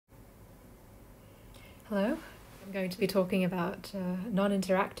Hello, I'm going to be talking about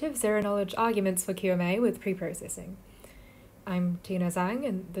non-interactive zero-knowledge arguments for QMA with preprocessing. I'm Tina Zhang,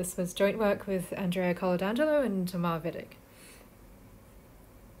 and this was joint work with Andrea Coladangelo and Vidick.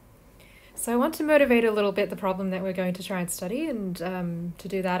 So I want to motivate a little bit the problem that we're going to try and study, and to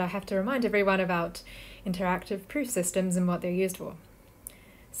do that I have to remind everyone about interactive proof systems and what they're used for.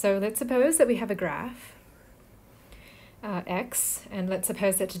 So let's suppose that we have a graph, x, and let's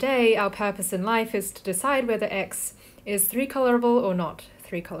suppose that today our purpose in life is to decide whether x is three-colorable or not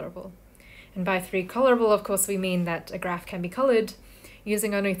three-colorable. And by three-colorable, of course, we mean that a graph can be colored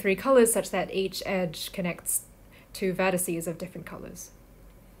using only three colors such that each edge connects to vertices of different colors.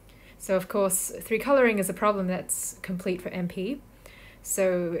 So of course, three-coloring is a problem that's complete for NP.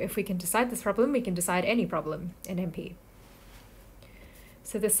 So if we can decide this problem, we can decide any problem in NP.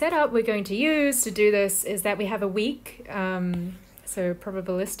 So the setup we're going to use to do this is that we have a weak, so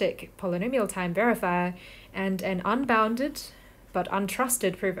probabilistic polynomial time verifier and an unbounded but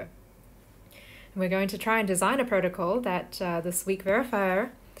untrusted prover. And we're going to try and design a protocol that this weak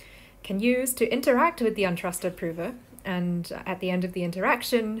verifier can use to interact with the untrusted prover, and at the end of the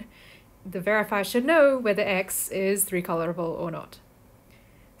interaction, the verifier should know whether X is three-colorable or not.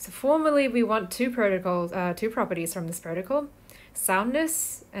 So formally, we want two properties from this protocol: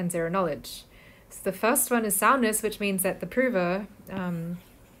 soundness and zero knowledge. So the first one is soundness, which means that the prover,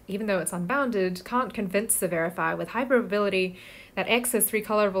 even though it's unbounded, can't convince the verifier with high probability that X is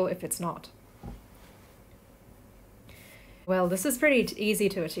three-colorable if it's not. Well, this is pretty easy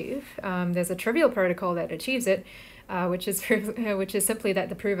to achieve. There's a trivial protocol that achieves it, which is simply that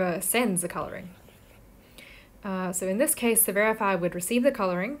the prover sends the coloring. So in this case, the verifier would receive the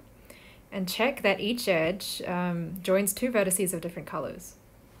coloring and check that each edge joins two vertices of different colors.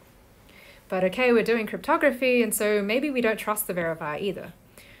 But okay, we're doing cryptography, and so maybe we don't trust the verifier either.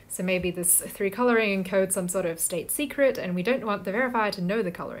 So maybe this three coloring encodes some sort of state secret, and we don't want the verifier to know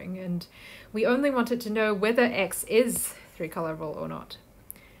the coloring, and we only want it to know whether X is three-colorable or not.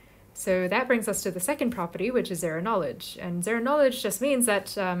 So that brings us to the second property, which is zero knowledge. And zero knowledge just means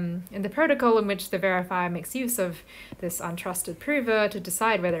that in the protocol in which the verifier makes use of this untrusted prover to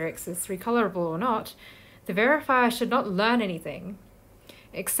decide whether X is three-colorable or not, the verifier should not learn anything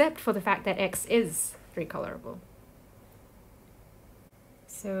except for the fact that X is three-colorable.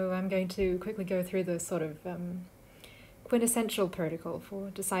 So I'm going to quickly go through the sort of quintessential protocol for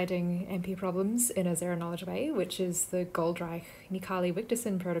deciding NP problems in a zero-knowledge way, which is the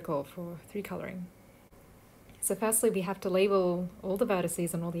Goldreich-Mikali-Wigderson protocol for three-coloring. So firstly, we have to label all the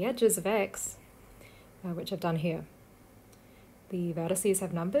vertices and all the edges of X, which I've done here. The vertices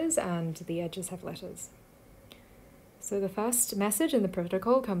have numbers and the edges have letters. So the first message in the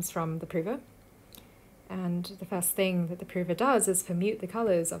protocol comes from the prover, and the first thing that the prover does is permute the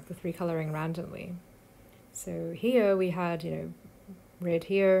colors of the three coloring randomly. So here we had, red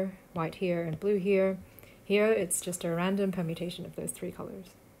here, white here, and blue here. Here it's just a random permutation of those three colors.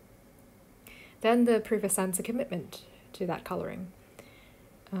 Then the prover sends a commitment to that coloring.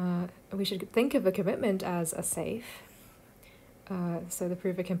 We should think of a commitment as a safe. So the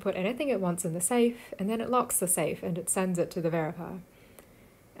prover can put anything it wants in the safe, and then it locks the safe and it sends it to the verifier.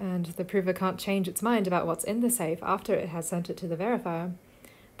 And the prover can't change its mind about what's in the safe after it has sent it to the verifier.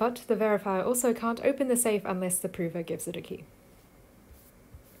 But the verifier also can't open the safe unless the prover gives it a key.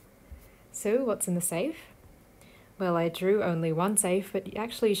 So what's in the safe? Well, I drew only one safe, but you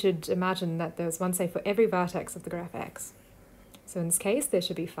actually should imagine that there's one safe for every vertex of the graph X. So in this case, there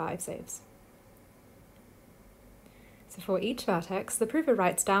should be 5 safes. So for each vertex, the prover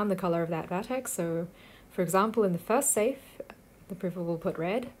writes down the color of that vertex. So for example, in the first safe, the prover will put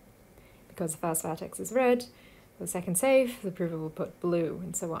red, because the first vertex is red. The second safe, the prover will put blue,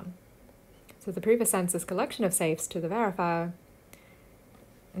 and so on. So the prover sends this collection of safes to the verifier,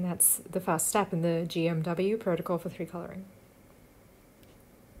 and that's the first step in the GMW protocol for three coloring.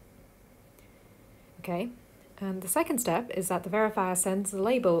 Okay, and the second step is that the verifier sends the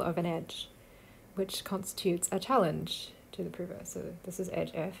label of an edge, which constitutes a challenge to the prover. So this is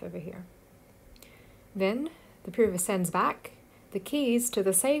edge F over here. Then the prover sends back the keys to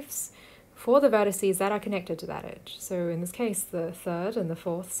the safes for the vertices that are connected to that edge. So in this case, the third and the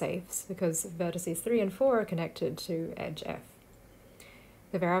fourth safes, because vertices 3 and 4 are connected to edge F.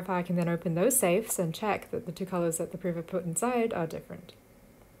 The verifier can then open those safes and check that the two colors that the prover put inside are different.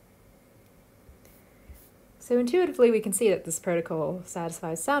 So intuitively, we can see that this protocol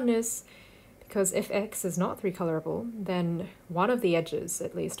satisfies soundness, because if X is not three-colorable, then one of the edges,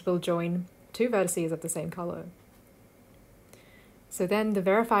 at least, will join two vertices of the same color. So then the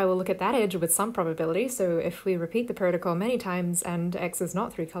verifier will look at that edge with some probability. So if we repeat the protocol many times and X is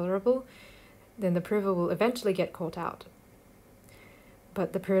not three-colorable, then the prover will eventually get caught out.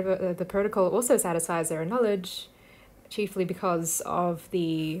 But the protocol also satisfies zero knowledge, chiefly because of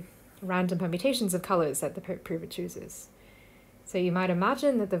the random permutations of colors that the prover chooses. So you might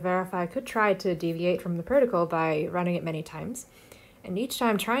imagine that the verifier could try to deviate from the protocol by running it many times, and each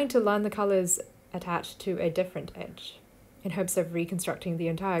time trying to learn the colors attached to a different edge, in hopes of reconstructing the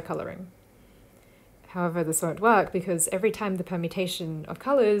entire coloring. However, this won't work because every time the permutation of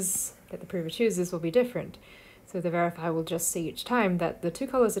colors that the prover chooses will be different, so the verifier will just see each time that the two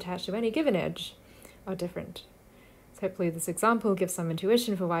colors attached to any given edge are different. So hopefully this example gives some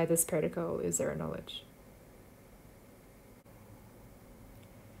intuition for why this protocol is zero knowledge.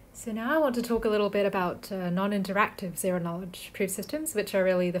 So now I want to talk a little bit about non-interactive zero knowledge proof systems, which are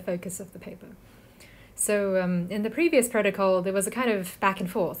really the focus of the paper. So in the previous protocol, there was a kind of back and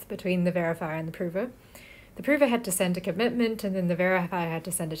forth between the verifier and the prover. The prover had to send a commitment, and then the verifier had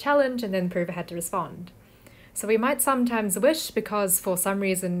to send a challenge, and then the prover had to respond. So we might sometimes wish, because for some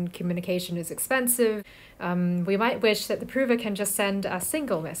reason communication is expensive, we might wish that the prover can just send a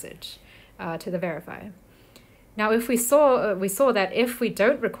single message to the verifier. Now, if we saw that if we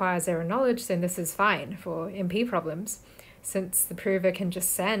don't require zero knowledge, then this is fine for MP problems, since the prover can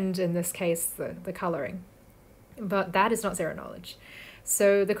just send, in this case, the coloring. But that is not zero knowledge.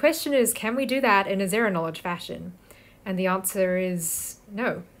 So the question is, can we do that in a zero knowledge fashion? And the answer is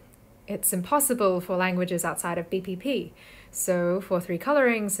no. It's impossible for languages outside of BPP. So for 3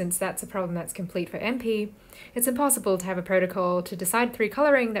 coloring, since that's a problem that's complete for MP, it's impossible to have a protocol to decide 3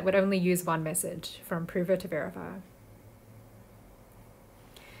 coloring that would only use one message from prover to verifier.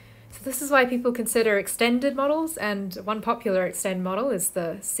 So this is why people consider extended models, and one popular extend model is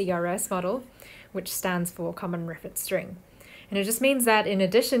the CRS model, which stands for Common Reference String. And it just means that in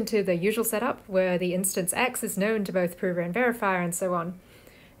addition to the usual setup, where the instance X is known to both prover and verifier and so on,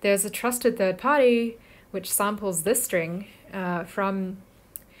 there's a trusted third party which samples this string from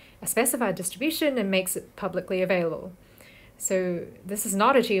a specified distribution and makes it publicly available. So this is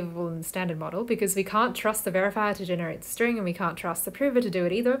not achievable in the standard model because we can't trust the verifier to generate the string and we can't trust the prover to do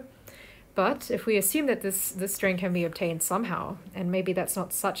it either. But if we assume that this string can be obtained somehow, and maybe that's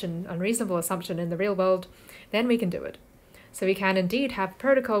not such an unreasonable assumption in the real world, then we can do it. So we can indeed have a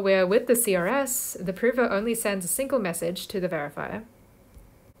protocol where with the CRS, the prover only sends a single message to the verifier.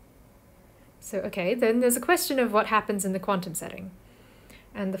 So okay, then there's a question of what happens in the quantum setting.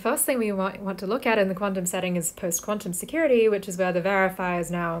 And the first thing we want to look at in the quantum setting is post-quantum security, which is where the verifier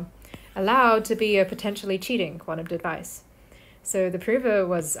is now allowed to be a potentially cheating quantum device. So the prover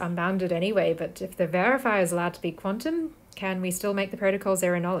was unbounded anyway, but if the verifier is allowed to be quantum, can we still make the protocol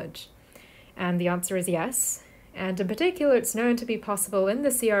zero knowledge? And the answer is yes. And in particular, it's known to be possible in the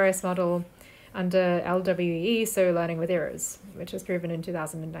CRS model under LWE, so learning with errors, which was proven in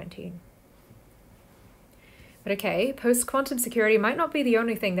 2019. But okay, post-quantum security might not be the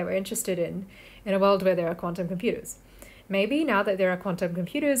only thing that we're interested in a world where there are quantum computers. Maybe now that there are quantum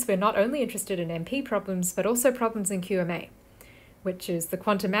computers, we're not only interested in MP problems, but also problems in QMA, which is the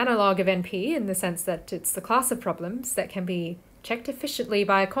quantum analog of NP in the sense that it's the class of problems that can be checked efficiently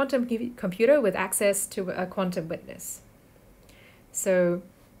by a quantum computer with access to a quantum witness. So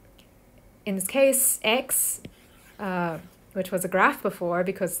in this case, X, which was a graph before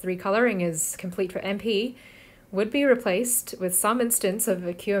because 3 coloring is complete for MP, would be replaced with some instance of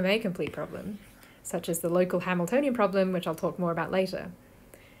a QMA complete problem, such as the local Hamiltonian problem, which I'll talk more about later.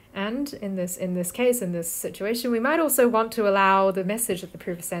 And in this case, in this situation, we might also want to allow the message that the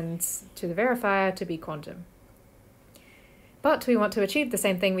prover sends to the verifier to be quantum. But we want to achieve the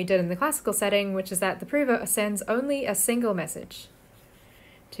same thing we did in the classical setting, which is that the prover sends only a single message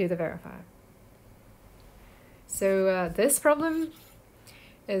to the verifier. So this problem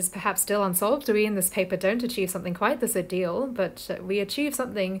is perhaps still unsolved. We in this paper don't achieve something quite this ideal, but we achieve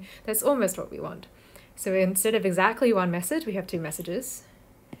something that's almost what we want. So instead of exactly one message, we have 2 messages.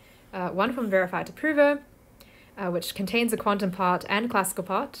 One from verifier to prover, which contains a quantum part and classical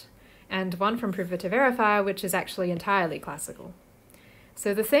part, and one from prover to verifier, which is actually entirely classical.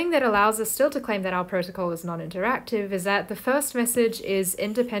 So the thing that allows us still to claim that our protocol is non-interactive is that the first message is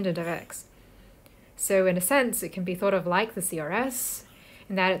independent of X. So in a sense, it can be thought of like the CRS,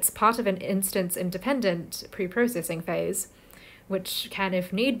 in that it's part of an instance-independent preprocessing phase, which can,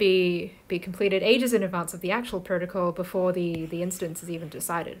 if need be completed ages in advance of the actual protocol before the instance is even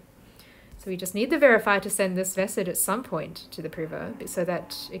decided. So we just need the verifier to send this message at some point to the prover so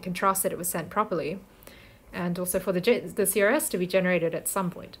that it can trust that it was sent properly, and also for the CRS to be generated at some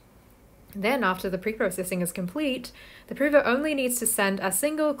point. Then, after the preprocessing is complete, the prover only needs to send a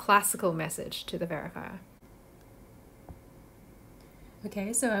single classical message to the verifier.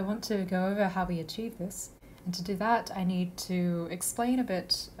 Okay, so I want to go over how we achieve this. And to do that, I need to explain a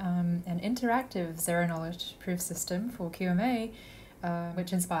bit an interactive zero-knowledge proof system for QMA,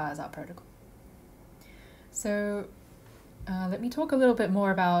 which inspires our protocol. So let me talk a little bit more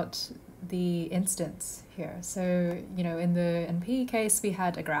about the instance here. So, in the NP case, we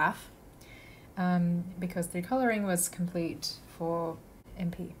had a graph because the coloring was complete for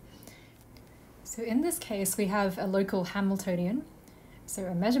NP. So in this case, we have a local Hamiltonian, so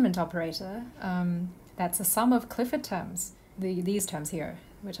a measurement operator, that's a sum of Clifford terms, these terms here,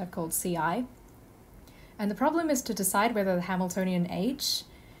 which I've called CI. And the problem is to decide whether the Hamiltonian H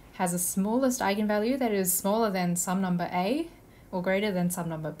has a smallest eigenvalue that is smaller than some number A or greater than some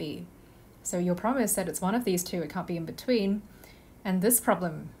number B. So you'll promise that it's one of these two, it can't be in between. And this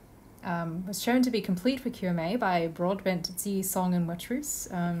problem was shown to be complete for QMA by Broadbent, Z, Zhang, and Watrous,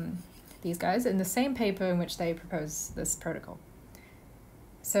 these guys, in the same paper in which they propose this protocol.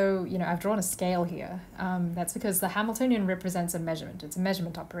 So, I've drawn a scale here. That's because the Hamiltonian represents a measurement. It's a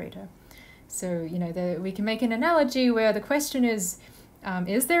measurement operator. So, we can make an analogy where the question is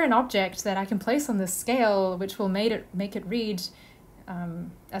there an object that I can place on this scale which will make it read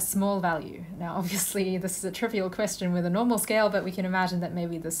a small value? Now, obviously, this is a trivial question with a normal scale, but we can imagine that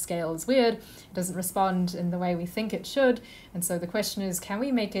maybe this scale is weird, it doesn't respond in the way we think it should, and so the question is, can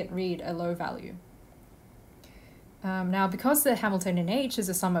we make it read a low value? Now, because the Hamiltonian H is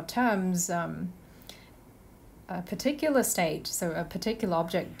a sum of terms, a particular state, so a particular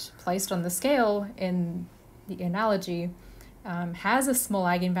object placed on the scale in the analogy, has a small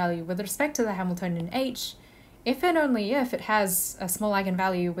eigenvalue with respect to the Hamiltonian H, if and only if it has a small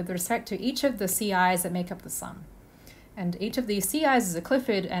eigenvalue with respect to each of the CIs that make up the sum. And each of these CIs is a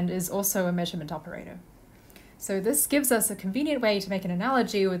Clifford and is also a measurement operator. So this gives us a convenient way to make an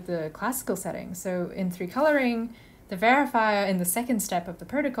analogy with the classical setting. So in 3-coloring, the verifier in the second step of the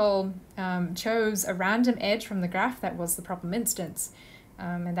protocol chose a random edge from the graph that was the problem instance,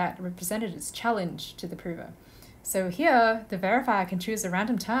 and that represented its challenge to the prover. So here, the verifier can choose a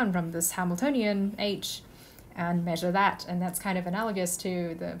random term from this Hamiltonian H and measure that, and that's kind of analogous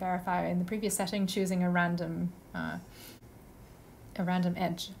to the verifier in the previous setting choosing a random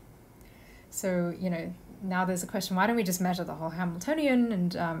edge. So, now there's a question, why don't we just measure the whole Hamiltonian?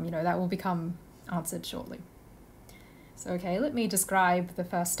 And, that will become answered shortly. So, okay, let me describe the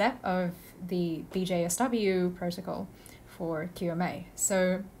first step of the BJSW protocol for QMA.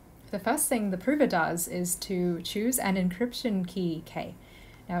 So the first thing the prover does is to choose an encryption key K.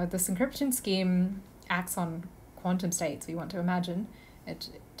 Now, this encryption scheme acts on quantum states, we want to imagine. It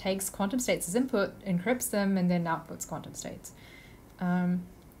takes quantum states as input, encrypts them, and then outputs quantum states.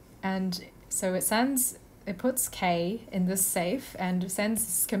 And so it puts K in this safe and sends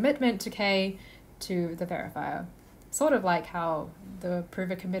this commitment to K to the verifier, sort of like how the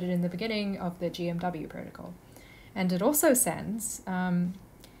prover committed in the beginning of the GMW protocol. And it also sends,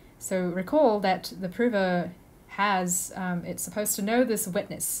 so recall that the prover has, it's supposed to know this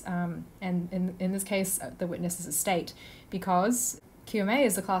witness, and in this case, the witness is a state, because QMA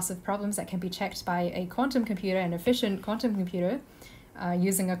is a class of problems that can be checked by a quantum computer, an efficient quantum computer,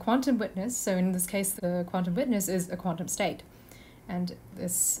 using a quantum witness. So in this case, the quantum witness is a quantum state. And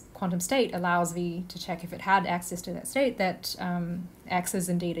this quantum state allows V to check if it had access to that state, that X is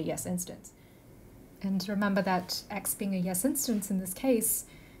indeed a yes instance. And remember that X being a yes instance in this case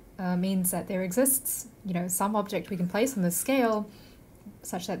means that there exists, some object we can place on the scale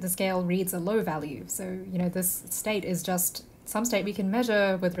such that the scale reads a low value. So, this state is just some state we can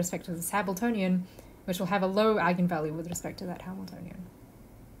measure with respect to this Hamiltonian, which will have a low eigenvalue with respect to that Hamiltonian.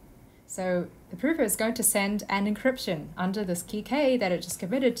 So the prover is going to send an encryption under this key K that it just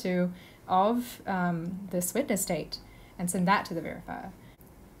committed to of this witness state and send that to the verifier.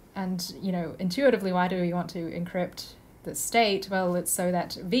 And, intuitively, why do we want to encrypt the state? Well, it's so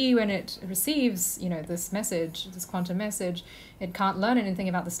that V, when it receives, this message, this quantum message, it can't learn anything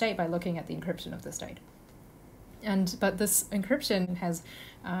about the state by looking at the encryption of the state. But this encryption has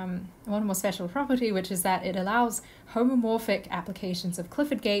one more special property, which is that it allows homomorphic applications of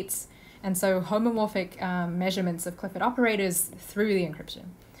Clifford gates, and so homomorphic measurements of Clifford operators through the encryption.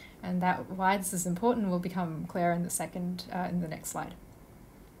 And why this is important will become clear in the next slide.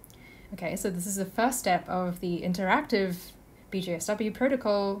 Okay, so this is the first step of the interactive BJSW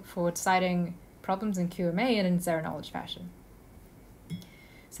protocol for deciding problems in QMA in a zero-knowledge fashion.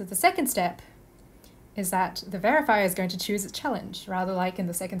 So the second step is that the verifier is going to choose its challenge, rather like in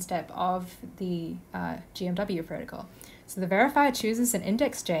the second step of the GMW protocol. So the verifier chooses an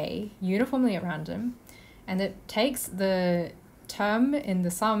index J uniformly at random, and it takes the term in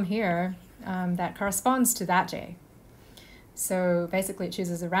the sum here that corresponds to that J. So basically it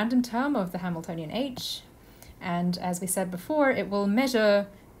chooses a random term of the Hamiltonian H, and as we said before, it will measure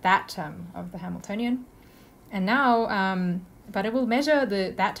that term of the Hamiltonian. And now, but it will measure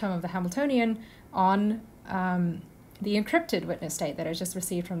that term of the Hamiltonian on the encrypted witness state that I just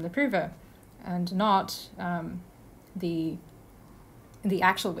received from the prover, and not the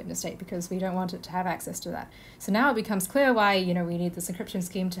actual witness state, because we don't want it to have access to that. So now it becomes clear why we need this encryption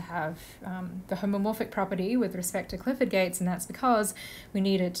scheme to have the homomorphic property with respect to Clifford gates, and that's because we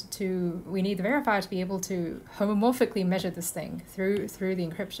need the verifier to be able to homomorphically measure this thing through the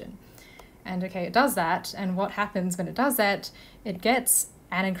encryption. And okay, it does that, and what happens when it does that? It gets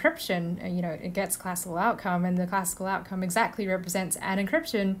an encryption, it gets classical outcome, and the classical outcome exactly represents an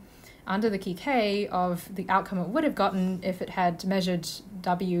encryption under the key K of the outcome it would have gotten if it had measured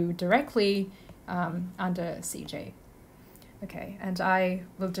W directly under CJ. Okay, and I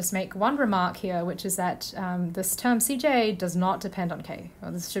will just make one remark here, which is that this term CJ does not depend on K.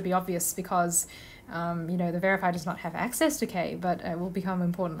 Well, this should be obvious because the verifier does not have access to K, but it will become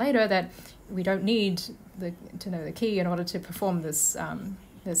important later that we don't need to know the key in order to perform this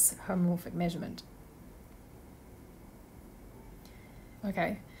this homomorphic measurement.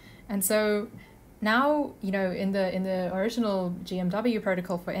 Okay. And so now, in the original GMW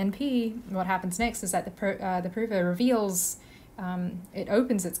protocol for NP, what happens next is that the prover reveals, it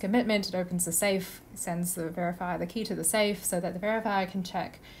opens its commitment, it opens the safe, sends the verifier the key to the safe so that the verifier can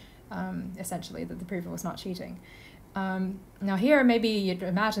check, essentially, that the prover was not cheating. Now here, maybe you'd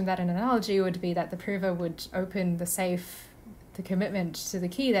imagine that an analogy would be that the prover would open the safe, the commitment to the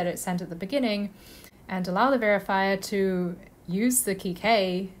key that it sent at the beginning, and allow the verifier to use the key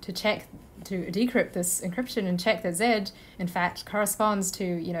K to decrypt this encryption and check that Z, in fact, corresponds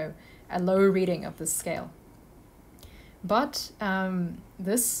to, a low reading of this scale. But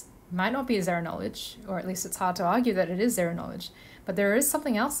this might not be zero knowledge, or at least it's hard to argue that it is zero knowledge. But there is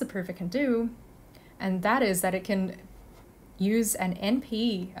something else the prover can do, and that is that it can use an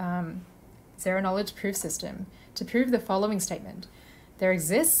NP zero knowledge proof system to prove the following statement. There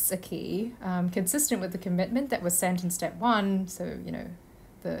exists a key consistent with the commitment that was sent in step 1, so,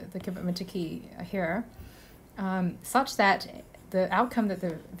 the commitment to key here, such that the outcome that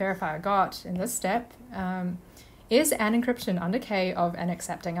the verifier got in this step is an encryption under K of an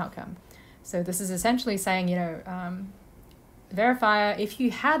accepting outcome. So this is essentially saying, verifier, if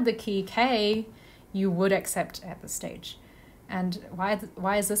you had the key K, you would accept at this stage. And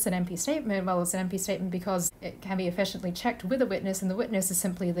why is this an NP statement? Well, it's an NP statement because it can be efficiently checked with a witness, and the witness is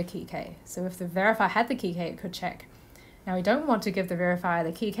simply the key K. So if the verifier had the key K, it could check. Now, we don't want to give the verifier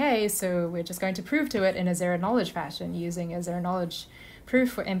the key K, so we're just going to prove to it in a zero-knowledge fashion, using a zero-knowledge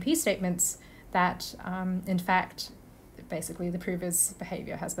proof for NP statements that, in fact, basically the prover's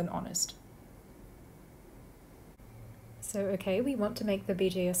behavior has been honest. So, okay, we want to make the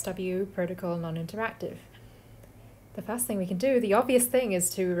BGSW protocol non-interactive. The first thing we can do, the obvious thing, is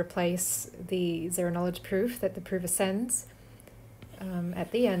to replace the zero-knowledge proof that the prover sends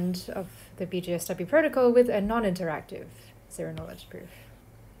at the end of the BGSW protocol with a non-interactive zero-knowledge proof.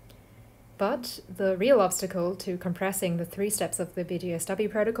 But the real obstacle to compressing the 3 steps of the BGSW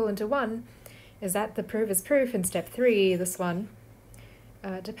protocol into one is that the prover's proof in step 3, this one,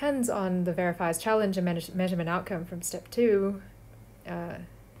 depends on the verifier's challenge and measurement outcome from step 2,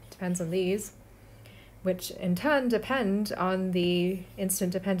 depends on these, which in turn depend on the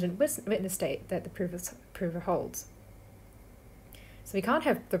instant-dependent witness state that the prover holds. So we can't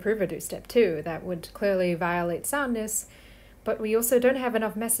have the prover do step 2, that would clearly violate soundness, but we also don't have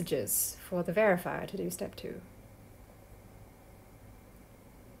enough messages for the verifier to do step 2.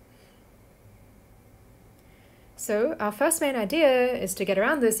 So our first main idea is to get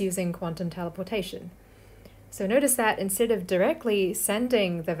around this using quantum teleportation. So notice that instead of directly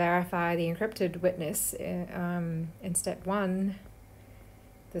sending the verifier the encrypted witness in step 1,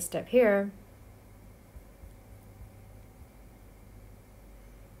 this step here,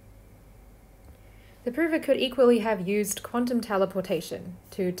 the prover could equally have used quantum teleportation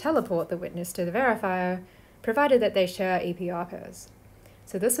to teleport the witness to the verifier, provided that they share EPR pairs.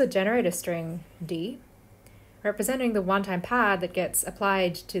 So this would generate a string D, representing the one-time pad that gets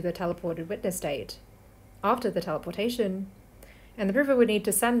applied to the teleported witness state after the teleportation, and the prover would need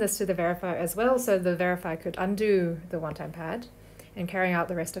to send this to the verifier as well, so the verifier could undo the one-time pad and carry out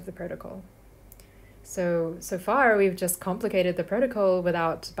the rest of the protocol. So far we've just complicated the protocol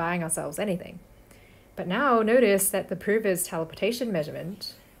without buying ourselves anything. But now notice that the prover's teleportation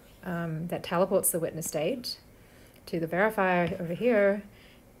measurement that teleports the witness state to the verifier over here,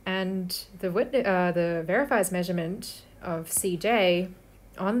 and the verifier's measurement of CJ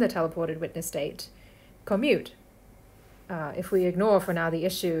on the teleported witness state commute. if we ignore for now the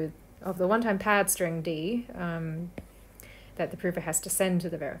issue of the one-time pad string D that the prover has to send to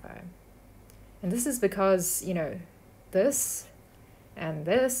the verifier. And this is because, this and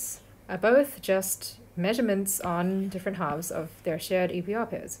this are both just measurements on different halves of their shared EPR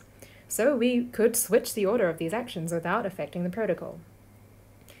pairs. So we could switch the order of these actions without affecting the protocol.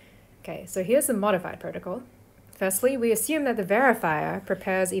 Okay, so here's the modified protocol. Firstly, we assume that the verifier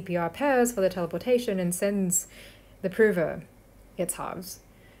prepares EPR pairs for the teleportation and sends the prover its halves.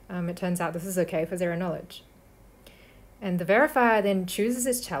 It turns out this is okay for zero knowledge. And the verifier then chooses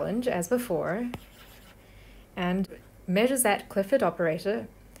its challenge, as before, and measures that Clifford operator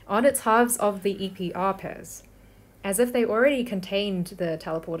on its halves of the EPR pairs, as if they already contained the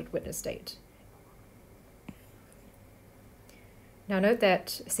teleported witness state. Now note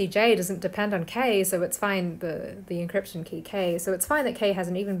that CJ doesn't depend on K, so it's fine, the encryption key K, so it's fine that K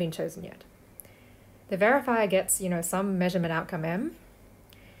hasn't even been chosen yet. The verifier gets, some measurement outcome M,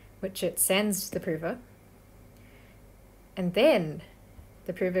 which it sends to the prover, and then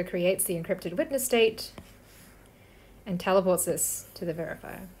the prover creates the encrypted witness state and teleports this to the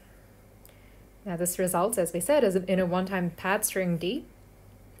verifier. Now this results, as we said, in a one-time pad string D.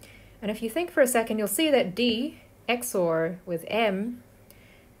 And if you think for a second, you'll see that D XOR with M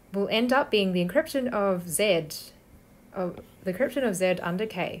will end up being the encryption of Z, under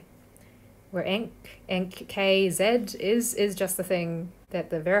K, where enc K Z is just the thing that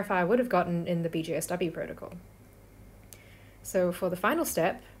the verifier would have gotten in the BGSW protocol. So for the final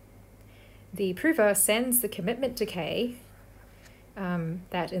step, the prover sends the commitment to K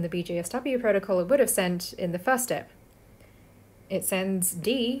that in the BGSW protocol it would have sent in the first step. It sends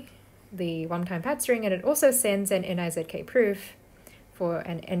D, the one-time pad string, and it also sends an NIZK proof for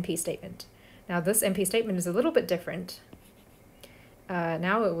an NP statement. Now this NP statement is a little bit different.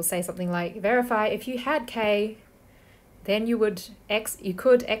 Now it will say something like, verify if you had K, then you could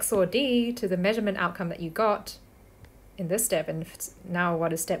XOR D to the measurement outcome that you got in this step. And now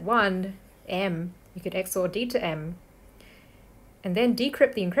what is step 1? M. You could XOR D to M. And then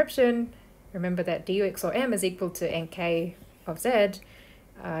decrypt the encryption. Remember that D XOR M is equal to NK of Z.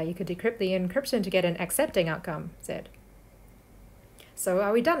 You could decrypt the encryption to get an accepting outcome, Z. So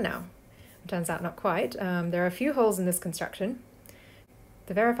are we done now? It turns out not quite. There are a few holes in this construction.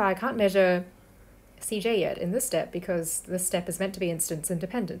 The verifier can't measure CJ yet in this step because this step is meant to be instance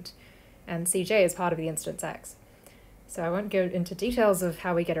independent, and CJ is part of the instance X. So I won't go into details of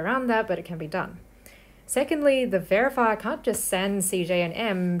how we get around that, but it can be done. Secondly, the verifier can't just send CJ and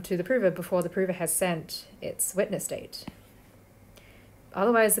M to the prover before the prover has sent its witness state.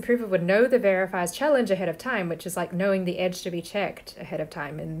 Otherwise, the prover would know the verifier's challenge ahead of time, which is like knowing the edge to be checked ahead of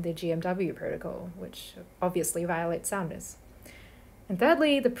time in the GMW protocol, which obviously violates soundness. And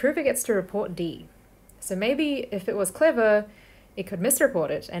thirdly, the prover gets to report D. So maybe if it was clever, it could misreport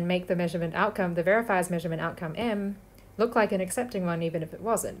it and make the measurement outcome, the verifier's measurement outcome M, look like an accepting one even if it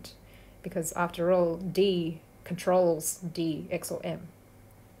wasn't, because after all, D controls D XOR M.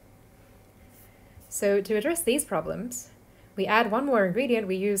 So to address these problems, we add one more ingredient.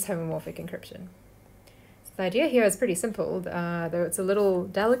 We use homomorphic encryption. So the idea here is pretty simple, though it's a little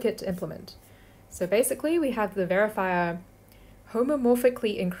delicate to implement. So basically, we have the verifier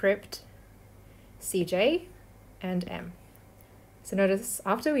homomorphically encrypt CJ and M. So notice,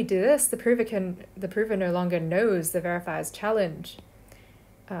 after we do this, the prover no longer knows the verifier's challenge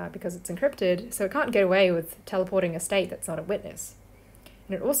because it's encrypted, so it can't get away with teleporting a state that's not a witness.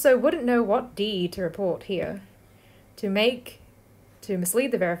 And it also wouldn't know what D to report here to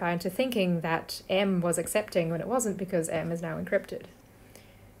mislead the verifier into thinking that M was accepting when it wasn't, because M is now encrypted.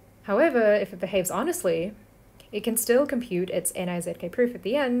 However, if it behaves honestly, it can still compute its NIZK proof at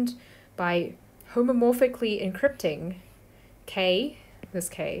the end by homomorphically encrypting K, this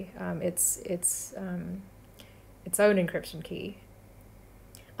K, its own encryption key,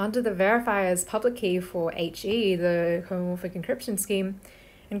 onto the verifier's public key for HE, the homomorphic encryption scheme,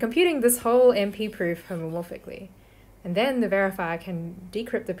 and computing this whole MP proof homomorphically. And then the verifier can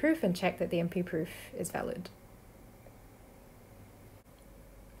decrypt the proof and check that the MP proof is valid.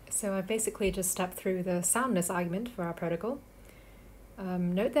 So I basically just stepped through the soundness argument for our protocol.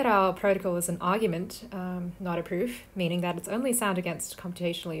 Note that our protocol is an argument, not a proof, meaning that it's only sound against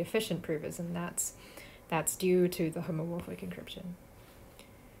computationally efficient provers, and that's due to the homomorphic encryption.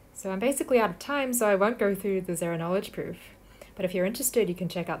 So I'm basically out of time, so I won't go through the zero knowledge proof. But if you're interested, you can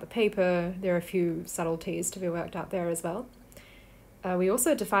check out the paper. There are a few subtleties to be worked out there as well. We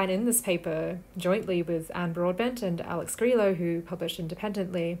also define in this paper, jointly with Anne Broadbent and Alex Grillo, who published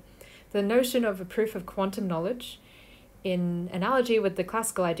independently, the notion of a proof of quantum knowledge in analogy with the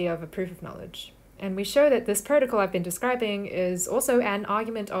classical idea of a proof of knowledge. And we show that this protocol I've been describing is also an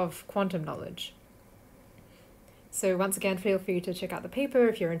argument of quantum knowledge. So once again, feel free to check out the paper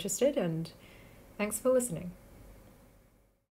if you're interested, and thanks for listening.